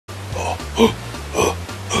Oh,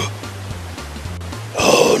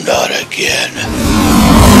 not again.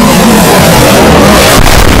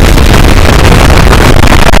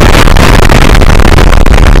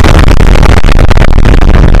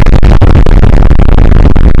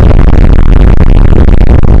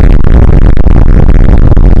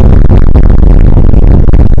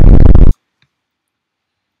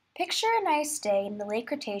 Picture a nice day in the late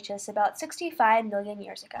Cretaceous about 65 million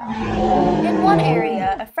years ago. In one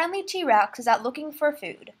area, a friendly T-Rex is out looking for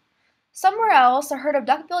food. Somewhere else, a herd of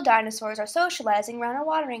duck-billed dinosaurs are socializing around a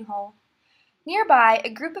watering hole. Nearby, a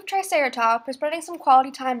group of Triceratops are spending some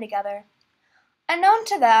quality time together. Unknown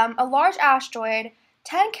to them, a large asteroid,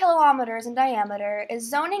 10 kilometers in diameter, is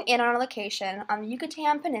zoning in on a location on the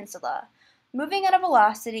Yucatan Peninsula, moving at a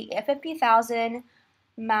velocity of 50,000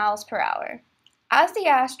 miles per hour. As the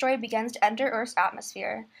asteroid begins to enter Earth's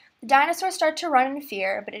atmosphere, the dinosaurs start to run in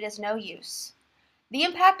fear, but it is no use. The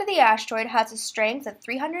impact of the asteroid has a strength of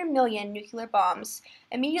 300 million nuclear bombs,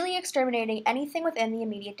 immediately exterminating anything within the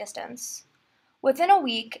immediate distance. Within a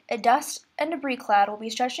week, a dust and debris cloud will be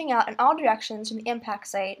stretching out in all directions from the impact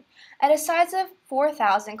site at a size of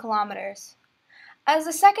 4,000 kilometers. As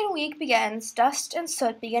the second week begins, dust and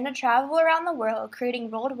soot begin to travel around the world,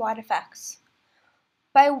 creating worldwide effects.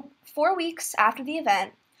 By 4 weeks after the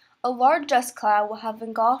event, a large dust cloud will have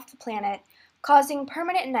engulfed the planet, causing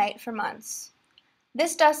permanent night for months.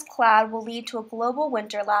 This dust cloud will lead to a global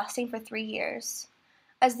winter lasting for 3 years.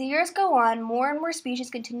 As the years go on, more and more species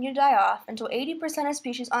continue to die off until 80% of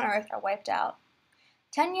species on Earth are wiped out.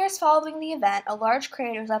 10 years following the event, a large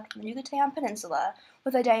crater is left on the Yucatan Peninsula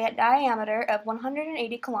with a diameter of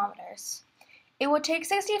 180 kilometers. It would take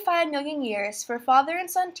 65 million years for a father and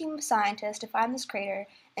son team of scientists to find this crater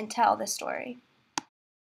and tell this story. The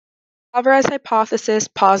Alvarez hypothesis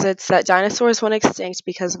posits that dinosaurs went extinct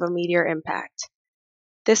because of a meteor impact.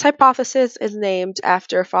 This hypothesis is named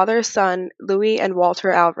after father-son Louis and Walter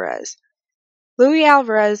Alvarez. Louis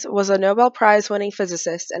Alvarez was a Nobel Prize-winning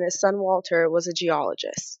physicist, and his son Walter was a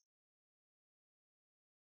geologist.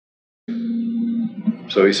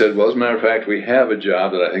 So he said, well, as a matter of fact, we have a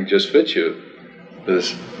job that I think just fits you.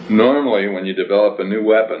 Because normally when you develop a new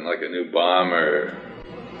weapon, like a new bomb or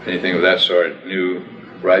anything of that sort, new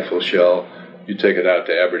rifle shell, you take it out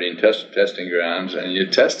to Aberdeen testing grounds and you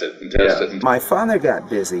test it and test it. My father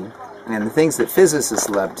got busy, and the things that physicists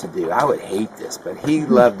love to do, I would hate this, but he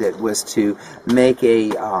loved it, was to make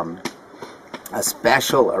a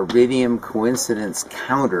special iridium coincidence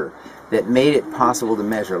counter that made it possible to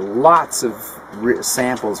measure lots of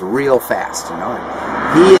samples real fast, you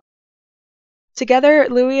know. Together,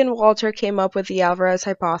 Louis and Walter came up with the Alvarez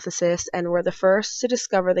hypothesis and were the first to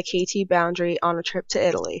discover the KT boundary on a trip to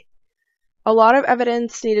Italy. A lot of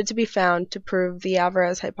evidence needed to be found to prove the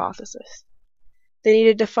Alvarez hypothesis. They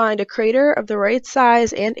needed to find a crater of the right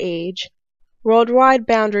size and age, worldwide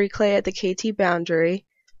boundary clay at the KT boundary.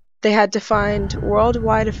 They had to find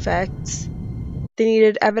worldwide effects. They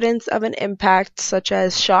needed evidence of an impact such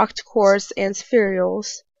as shocked cores and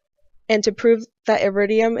spherules, and to prove that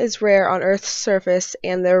iridium is rare on Earth's surface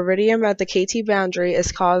and the iridium at the KT boundary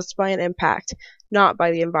is caused by an impact, not by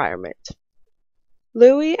the environment.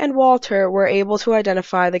 Louis and Walter were able to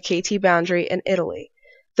identify the KT boundary in Italy.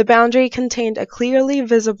 The boundary contained a clearly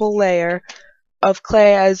visible layer of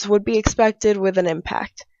clay as would be expected with an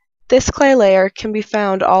impact. This clay layer can be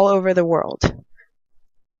found all over the world.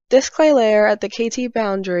 This clay layer at the KT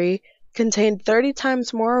boundary contained 30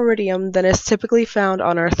 times more iridium than is typically found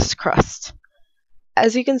on Earth's crust.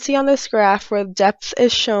 As you can see on this graph, where depth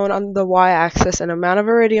is shown on the y-axis and amount of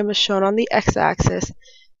iridium is shown on the x-axis,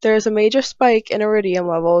 there is a major spike in iridium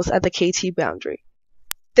levels at the KT boundary.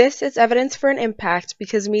 This is evidence for an impact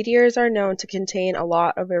because meteors are known to contain a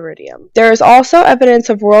lot of iridium. There is also evidence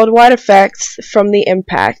of worldwide effects from the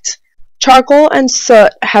impact. Charcoal and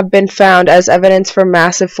soot have been found as evidence for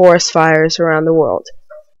massive forest fires around the world.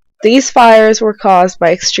 These fires were caused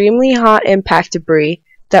by extremely hot impact debris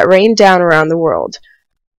that rained down around the world.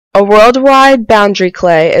 A worldwide boundary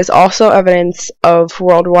clay is also evidence of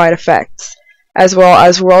worldwide effects, as well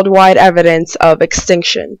as worldwide evidence of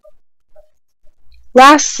extinction.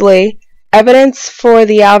 Lastly, evidence for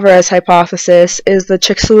the Alvarez hypothesis is the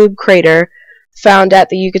Chicxulub crater found at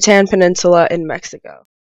the Yucatan Peninsula in Mexico.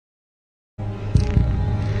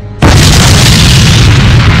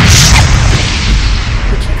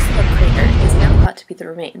 To be the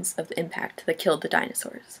remains of the impact that killed the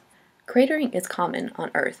dinosaurs. Cratering is common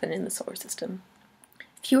on Earth and in the solar system.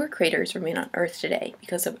 Fewer craters remain on Earth today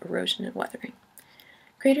because of erosion and weathering.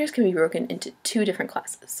 Craters can be broken into two different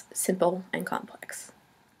classes, simple and complex.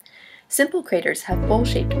 Simple craters have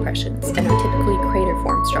bowl-shaped depressions and are typically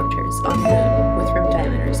crater-formed structures on the Moon with rim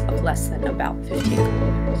diameters of less than about 15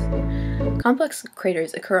 kilometers. Complex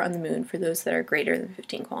craters occur on the Moon for those that are greater than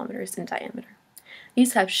 15 kilometers in diameter.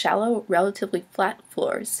 These have shallow, relatively flat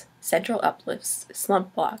floors, central uplifts,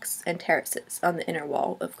 slump blocks, and terraces on the inner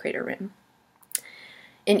wall of crater rim.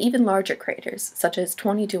 In even larger craters, such as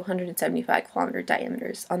 20 to 175 kilometer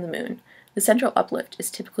diameters on the Moon, the central uplift is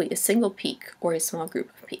typically a single peak or a small group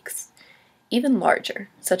of peaks. Even larger,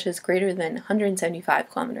 such as greater than 175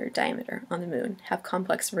 kilometer diameter on the Moon, have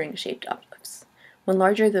complex ring-shaped uplifts. When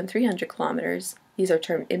larger than 300 kilometers, these are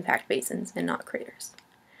termed impact basins and not craters.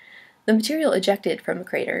 The material ejected from a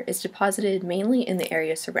crater is deposited mainly in the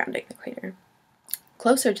area surrounding the crater.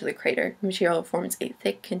 Closer to the crater, the material forms a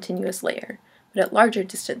thick, continuous layer, but at larger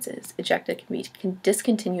distances, ejected can be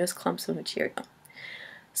discontinuous clumps of material.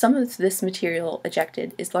 Some of this material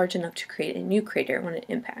ejected is large enough to create a new crater when it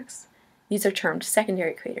impacts. These are termed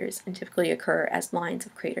secondary craters and typically occur as lines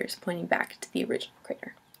of craters pointing back to the original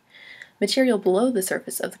crater. Material below the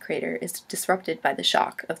surface of the crater is disrupted by the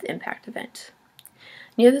shock of the impact event.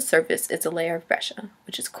 Near the surface is a layer of breccia,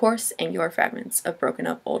 which is coarse, angular fragments of broken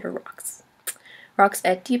up older rocks. Rocks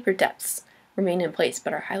at deeper depths remain in place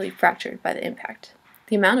but are highly fractured by the impact.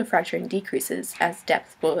 The amount of fracturing decreases as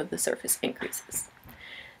depth below the surface increases.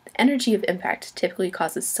 The energy of impact typically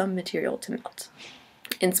causes some material to melt.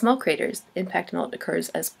 In small craters, impact melt occurs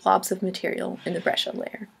as blobs of material in the breccia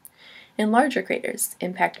layer. In larger craters,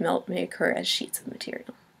 impact melt may occur as sheets of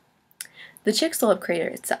material. The Chicxulub crater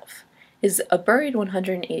itself is a buried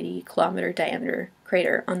 180 kilometer diameter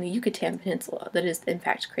crater on the Yucatan Peninsula that is the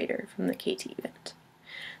impact crater from the KT event.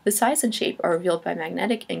 The size and shape are revealed by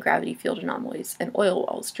magnetic and gravity field anomalies and oil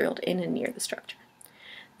wells drilled in and near the structure.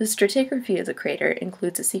 The stratigraphy of the crater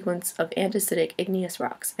includes a sequence of andesitic igneous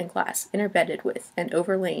rocks and glass interbedded with and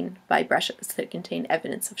overlain by breccias that contain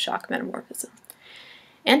evidence of shock metamorphism.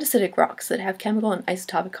 Andesitic rocks that have chemical and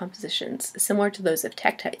isotopic compositions similar to those of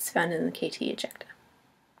tektites found in the KT ejecta.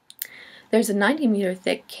 There's a 90-meter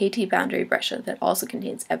thick KT boundary breccia that also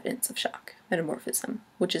contains evidence of shock metamorphism,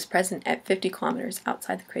 which is present at 50 kilometers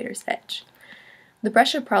outside the crater's edge. The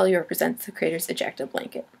breccia probably represents the crater's ejecta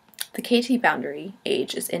blanket. The KT boundary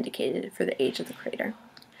age is indicated for the age of the crater.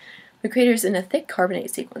 The crater is in a thick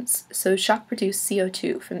carbonate sequence, so shock-produced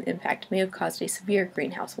CO2 from the impact may have caused a severe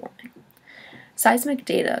greenhouse warming. Seismic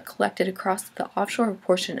data collected across the offshore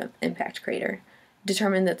portion of the impact crater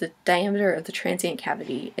determined that the diameter of the transient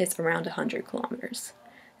cavity is around 100 kilometers.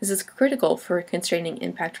 This is critical for constraining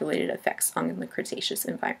impact-related effects on the Cretaceous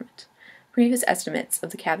environment. Previous estimates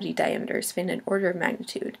of the cavity diameter span an order of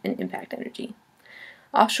magnitude in impact energy.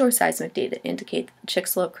 Offshore seismic data indicate that the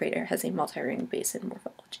Chicxulub crater has a multi-ring basin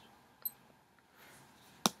morphology.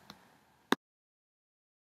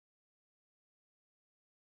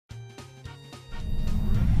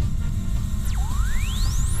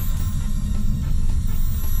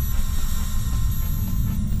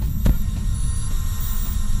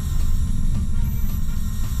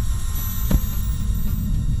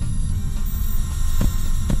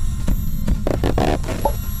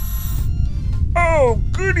 Oh,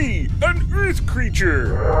 goody! An earth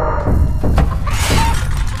creature!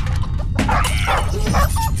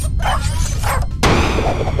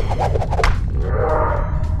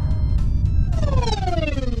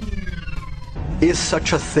 Is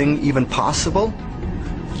such a thing even possible?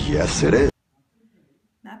 Yes, it is.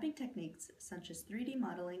 Mapping techniques such as 3D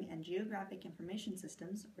modeling and geographic information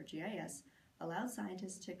systems, or GIS, allow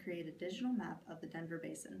scientists to create a digital map of the Denver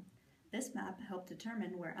Basin. This map helped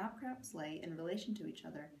determine where outcrops lay in relation to each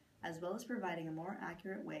other, as well as providing a more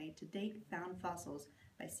accurate way to date found fossils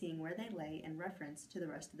by seeing where they lay in reference to the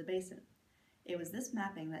rest of the basin. It was this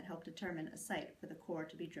mapping that helped determine a site for the core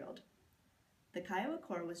to be drilled. The Kiowa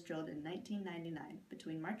core was drilled in 1999,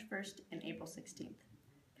 between March 1st and April 16th.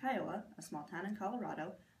 Kiowa, a small town in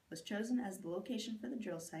Colorado, was chosen as the location for the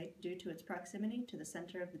drill site due to its proximity to the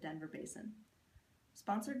center of the Denver Basin.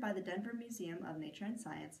 Sponsored by the Denver Museum of Nature and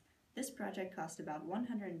Science, this project cost about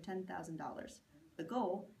 $110,000. The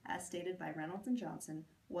goal, as stated by Reynolds and Johnson,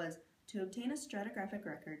 was to obtain a stratigraphic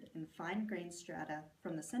record in fine-grained strata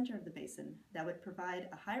from the center of the basin that would provide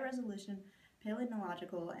a high-resolution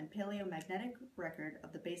paleontological and paleomagnetic record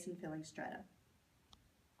of the basin-filling strata.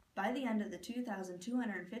 By the end of the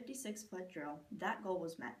 2,256-foot drill, that goal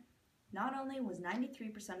was met. Not only was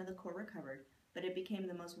 93% of the core recovered, but it became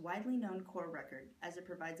the most widely known core record, as it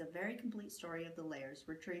provides a very complete story of the layers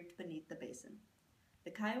retrieved beneath the basin.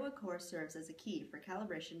 The Kiowa core serves as a key for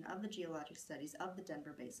calibration of the geologic studies of the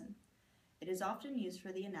Denver Basin. It is often used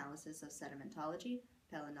for the analysis of sedimentology,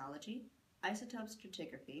 palynology, isotope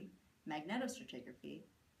stratigraphy, magnetostratigraphy,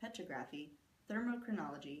 petrography,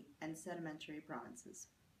 thermochronology, and sedimentary provinces.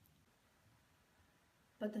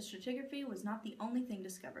 But the stratigraphy was not the only thing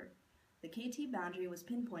discovered. The KT boundary was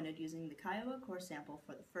pinpointed using the Kiowa core sample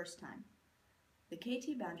for the first time. The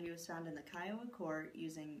KT boundary was found in the Kiowa core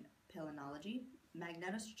using palynology,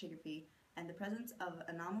 magnetostratigraphy, and the presence of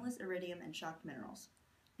anomalous iridium and shocked minerals.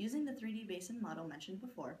 Using the 3D basin model mentioned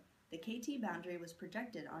before, the KT boundary was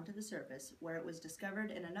projected onto the surface where it was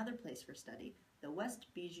discovered in another place for study, the West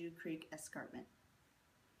Bijou Creek Escarpment.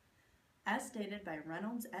 As stated by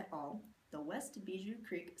Reynolds et al., the West Bijou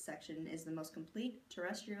Creek section is the most complete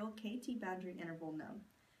terrestrial KT boundary interval known.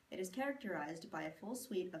 It is characterized by a full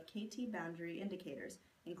suite of KT boundary indicators,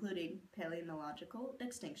 including palynological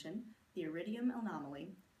extinction, the iridium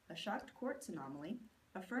anomaly, a shocked quartz anomaly,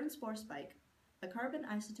 a fern spore spike, a carbon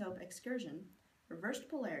isotope excursion, reversed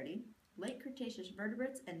polarity, late Cretaceous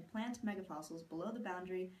vertebrates and plant megafossils below the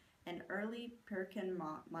boundary, and early Percan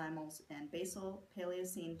mammals and basal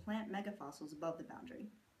Paleocene plant megafossils above the boundary.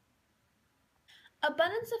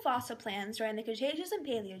 Abundance of fossil plants during the Cretaceous and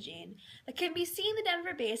Paleogene that can be seen in the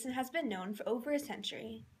Denver Basin has been known for over a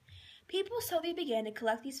century. People slowly began to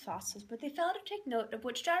collect these fossils, but they failed to take note of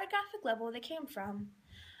which stratigraphic level they came from.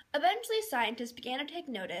 Eventually, scientists began to take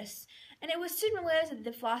notice, and it was soon realized that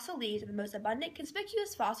the fossil leaves are the most abundant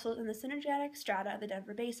conspicuous fossils in the synergetic strata of the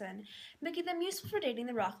Denver Basin, making them useful for dating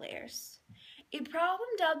the rock layers. A problem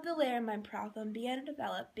dubbed the layer mine problem began to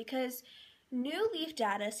develop because new leaf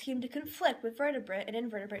data seemed to conflict with vertebrate and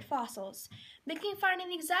invertebrate fossils, making finding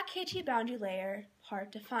the exact KT boundary layer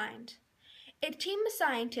hard to find. A team of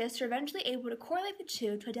scientists were eventually able to correlate the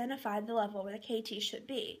two to identify the level where the KT should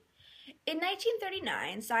be. In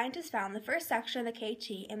 1939, scientists found the first section of the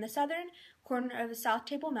KT in the southern corner of the South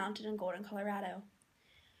Table Mountain in Golden, Colorado.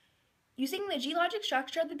 Using the geologic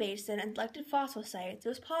structure of the basin and selected fossil sites, it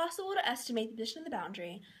was possible to estimate the position of the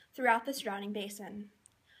boundary throughout the surrounding basin.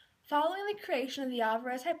 Following the creation of the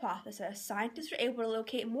Alvarez hypothesis, scientists were able to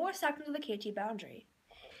locate more sections of the KT boundary.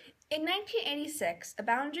 In 1986, a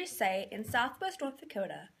boundary site in southwest North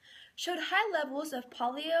Dakota showed high levels of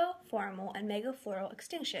paleoformal and megafloral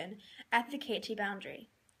extinction at the KT boundary.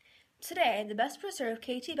 Today, the best preserved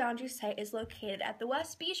KT boundary site is located at the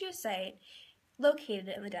West Bijou site, located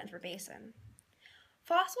in the Denver Basin.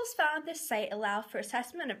 Fossils found at this site allow for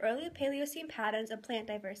assessment of early Paleocene patterns of plant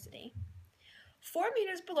diversity. 4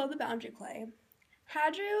 meters below the boundary clay,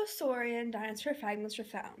 Hadrosaurian dinosaur fragments were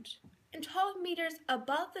found. And 12 meters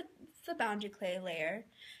above the boundary clay layer,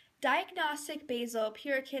 diagnostic basal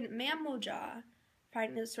Purican mammal jaw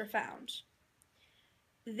fragments were found.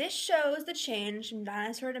 This shows the change from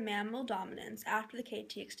dinosaur to mammal dominance after the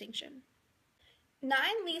KT extinction. 9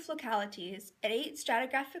 leaf localities at 8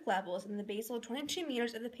 stratigraphic levels in the basal 22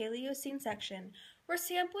 meters of the Paleocene section were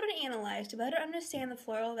sampled and analyzed to better understand the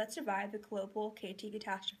flora that survived the global KT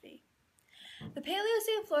catastrophe. The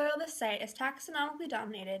Paleocene flora of the site is taxonomically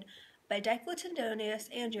dominated by dicotyledonous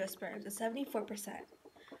angiosperms at 74%,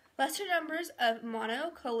 lesser numbers of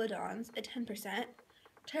monocotyledons at 10%,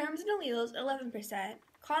 terms and alleles at 11%,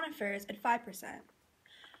 conifers at 5%.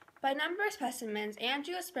 By number of specimens,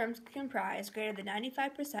 angiosperms comprise greater than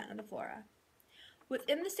 95% of the flora.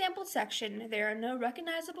 Within the sampled section, there are no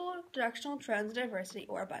recognizable directional trends of diversity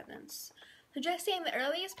or abundance, suggesting the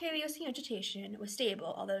earliest Paleocene vegetation was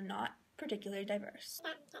stable, although not particularly diverse.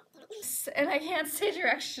 And I can't say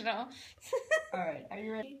directional. Alright, are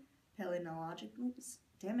you ready? Palynological.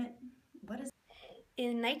 Damn it. What is.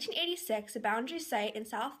 In 1986, a boundary site in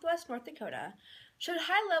southwest North Dakota showed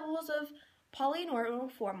high levels of Polynormal.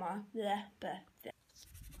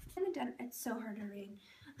 It's so hard to read.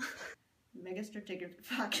 Megastratigraphy.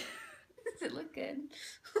 Fuck. Does it look good?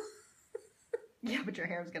 Yeah, but your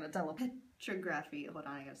hair is gonna tell. Petrography. Hold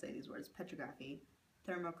on, I gotta say these words. Petrography,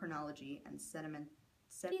 thermochronology, and sedimentology.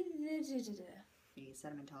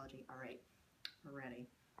 Alright, we're ready.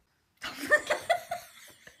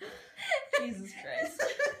 Jesus Christ.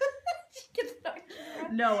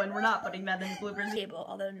 No, and we're not putting that in bloopers. Stable,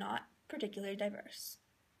 although not particularly diverse.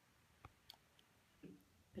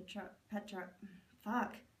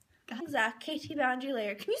 Fuck. God. Exact KT boundary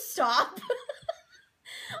layer. Can you stop?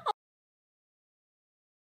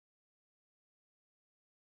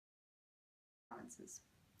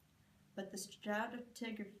 But the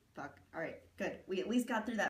stratigraphy. Fuck. Alright, good. We at least got through that.